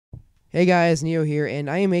Hey guys, Neo here, and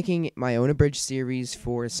I am making my own abridged series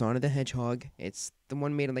for Sonic the Hedgehog. It's the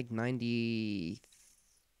one made in like 90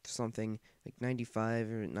 something, like 95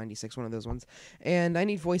 or 96, one of those ones. And I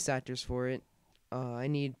need voice actors for it. I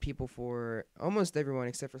need people for almost everyone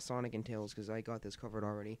except for Sonic and Tails because I got this covered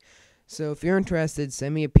already. So if you're interested,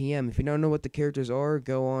 send me a PM. If you don't know what the characters are,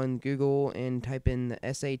 go on Google and type in the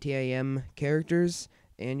SATAM characters,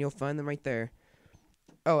 and you'll find them right there.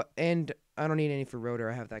 Oh, and I don't need any for Rotor.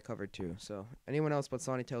 I have that covered too. So anyone else but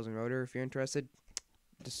Sonic, Tails, and Rotor, if you're interested,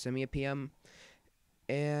 just send me a PM.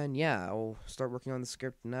 And yeah, I'll start working on the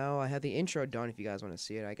script now. I have the intro done if you guys want to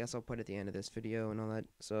see it. I guess I'll put it at the end of this video and all that.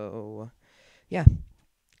 So yeah,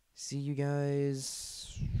 see you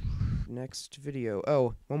guys next video.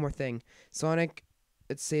 Oh, one more thing. Sonic,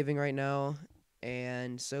 it's saving right now,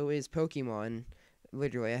 and so is Pokemon.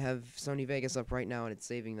 Literally, I have Sony Vegas up right now, and it's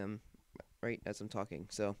saving them right as I'm talking.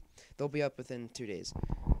 So they'll be up within 2 days.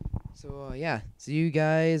 So yeah, see you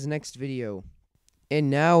guys next video. And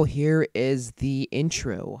now here is the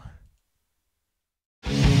intro.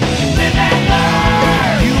 You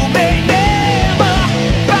may